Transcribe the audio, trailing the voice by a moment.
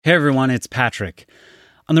Hey everyone, it's Patrick.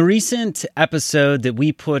 On the recent episode that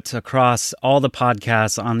we put across all the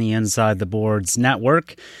podcasts on the Inside the Boards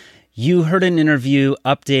network, you heard an interview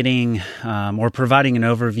updating or providing an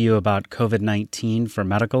overview about COVID-19 for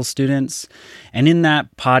medical students. And in that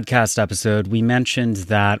podcast episode, we mentioned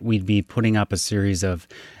that we'd be putting up a series of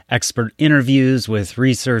expert interviews with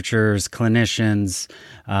researchers, clinicians,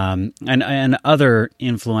 and other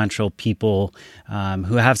influential people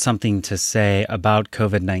who have something to say about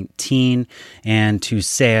COVID-19 and to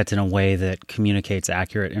say it in a way that communicates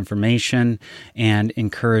accurate information and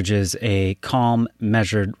encourages a calm,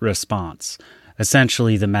 measured response.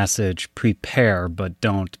 Essentially, the message, prepare but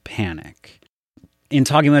don't panic. In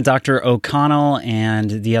talking with Dr. O'Connell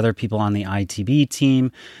and the other people on the ITB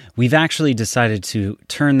team, we've actually decided to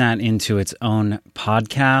turn that into its own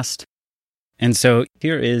podcast. And so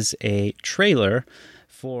here is a trailer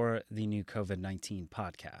for the new COVID-19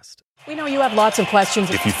 podcast. We know you have lots of questions.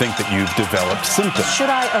 If you think that you've developed symptoms. Should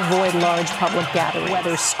I avoid large public gatherings?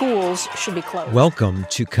 Whether schools should be closed? Welcome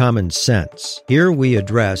to Commonsense. Here we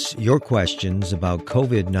address your questions about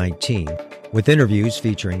COVID-19 with interviews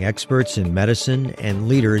featuring experts in medicine and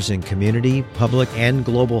leaders in community, public, and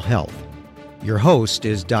global health. Your host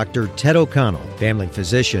is Dr. Ted O'Connell, family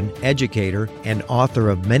physician, educator, and author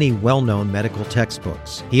of many well-known medical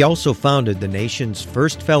textbooks. He also founded the nation's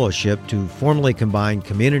first fellowship to formally combine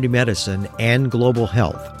community medicine and global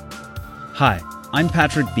health. Hi, I'm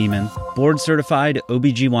Patrick Beeman, board-certified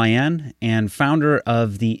OBGYN and founder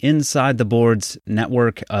of the Inside the Boards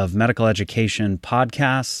network of medical education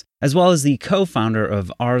podcasts, as well as the co-founder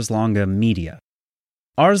of Ars Longa Media.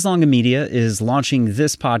 Ars Longa Media is launching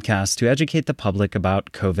this podcast to educate the public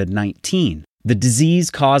about COVID-19, the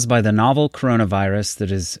disease caused by the novel coronavirus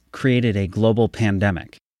that has created a global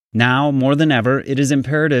pandemic. Now, more than ever, it is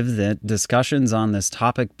imperative that discussions on this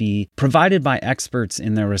topic be provided by experts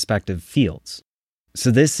in their respective fields.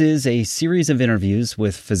 So this is a series of interviews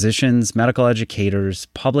with physicians, medical educators,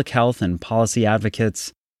 public health and policy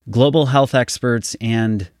advocates, global health experts,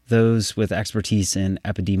 and those with expertise in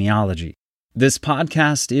epidemiology. This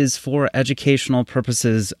podcast is for educational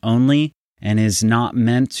purposes only and is not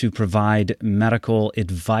meant to provide medical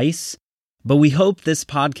advice, but we hope this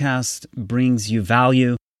podcast brings you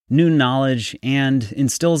value, new knowledge, and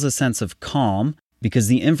instills a sense of calm because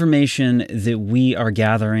the information that we are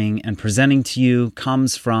gathering and presenting to you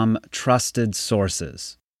comes from trusted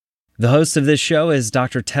sources. The host of this show is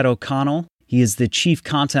Dr. Ted O'Connell. He is the Chief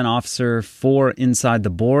Content Officer for Inside the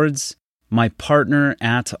Boards, my partner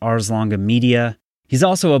at Ars Longa Media. He's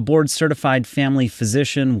also a board-certified family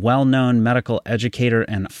physician, well-known medical educator,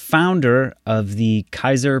 and founder of the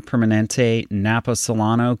Kaiser Permanente Napa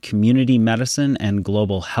Solano Community Medicine and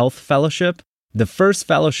Global Health Fellowship, the first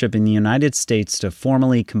fellowship in the United States to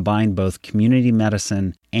formally combine both community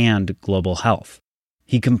medicine and global health.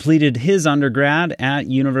 He completed his undergrad at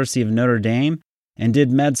University of Notre Dame and did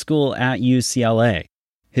med school at UCLA.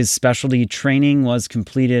 His specialty training was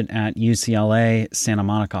completed at UCLA Santa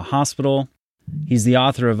Monica Hospital. He's the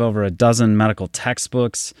author of over a dozen medical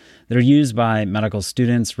textbooks that are used by medical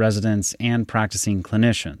students, residents, and practicing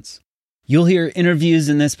clinicians. You'll hear interviews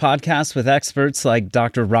in this podcast with experts like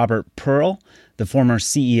Dr. Robert Pearl, the former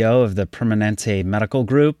CEO of the Permanente Medical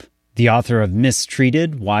Group, the author of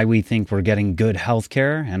Mistreated, Why We Think We're Getting Good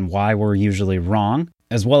Healthcare and Why We're Usually Wrong,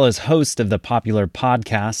 as well as host of the popular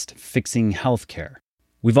podcast Fixing Healthcare.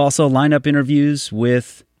 We've also lined up interviews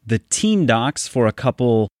with the team docs for a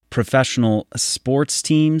couple professional sports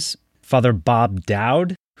teams. Father Bob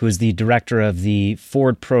Dowd, who is the director of the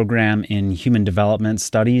Ford Program in Human Development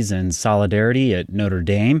Studies and Solidarity at Notre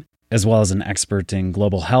Dame, as well as an expert in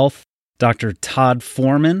global health. Dr. Todd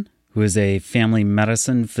Foreman, who is a family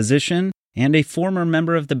medicine physician and a former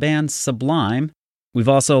member of the band Sublime. We've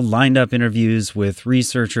also lined up interviews with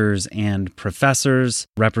researchers and professors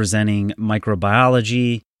representing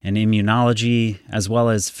microbiology and immunology, as well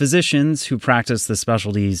as physicians who practice the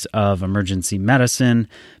specialties of emergency medicine,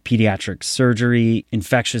 pediatric surgery,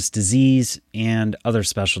 infectious disease, and other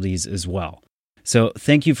specialties as well. So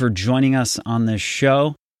thank you for joining us on this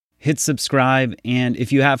show. Hit subscribe, and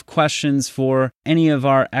if you have questions for any of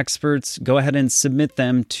our experts, go ahead and submit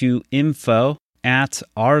them to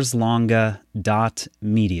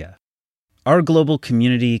info@arslonga.media. Our global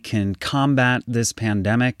community can combat this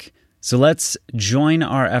pandemic, so let's join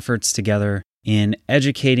our efforts together in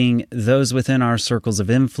educating those within our circles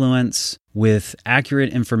of influence with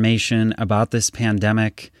accurate information about this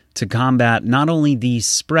pandemic to combat not only the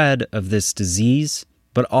spread of this disease,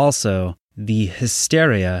 but also the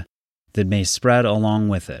hysteria that may spread along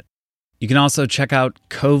with it. You can also check out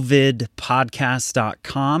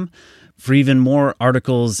covidpodcast.com for even more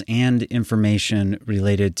articles and information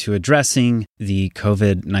related to addressing the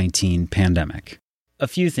COVID-19 pandemic. A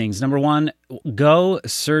few things. Number one, go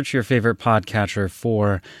search your favorite podcatcher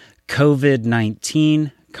for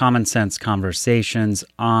COVID-19 Commonsense Conversations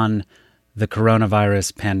on the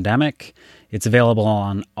coronavirus pandemic. It's available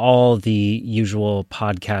on all the usual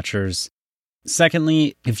podcatchers.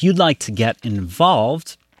 Secondly, if you'd like to get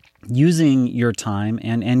involved using your time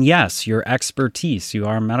and yes, your expertise, you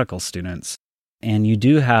are medical students, and you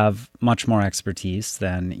do have much more expertise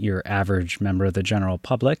than your average member of the general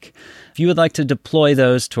public. If you would like to deploy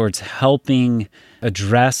those towards helping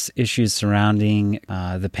address issues surrounding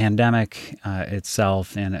the pandemic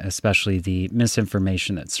itself, and especially the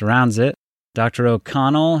misinformation that surrounds it, Dr.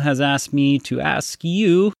 O'Connell has asked me to ask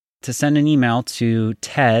you to send an email to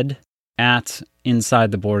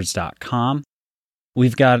ted@insidetheboards.com.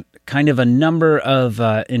 We've got kind of a number of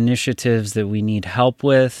initiatives that we need help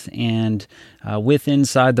with, and with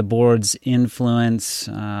Inside the Board's influence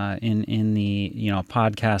in the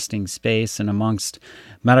podcasting space and amongst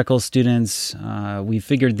medical students, we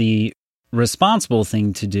figured the responsible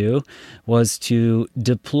thing to do was to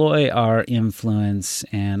deploy our influence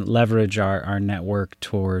and leverage our network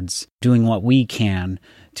towards doing what we can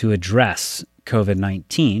to address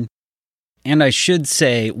COVID-19. And I should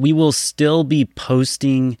say, we will still be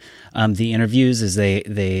posting the interviews as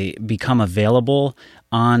they become available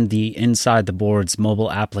on the Inside the Boards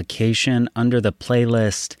mobile application under the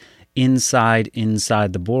playlist Inside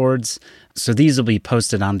the Boards. So these will be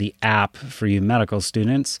posted on the app for you medical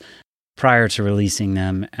students prior to releasing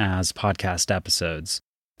them as podcast episodes.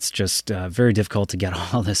 It's just very difficult to get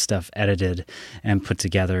all this stuff edited and put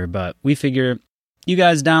together, but we figure you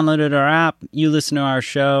guys downloaded our app, you listen to our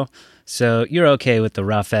show, so you're okay with the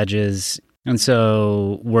rough edges, and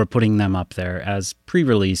so we're putting them up there as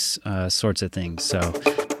pre-release sorts of things. So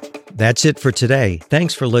that's it for today.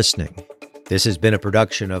 Thanks for listening. This has been a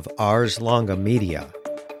production of Ars Longa Media.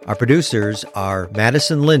 Our producers are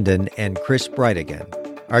Madison Linden and Chris Brightigan.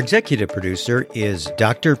 Our executive producer is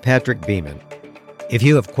Dr. Patrick Beeman. If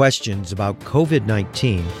you have questions about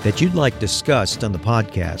COVID-19 that you'd like discussed on the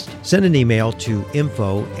podcast, send an email to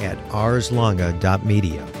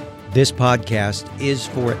info@arslonga.media. This podcast is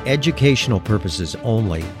for educational purposes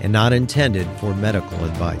only and not intended for medical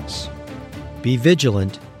advice. Be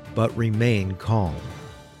vigilant, but remain calm.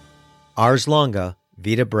 Ars Longa,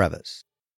 Vita Brevis.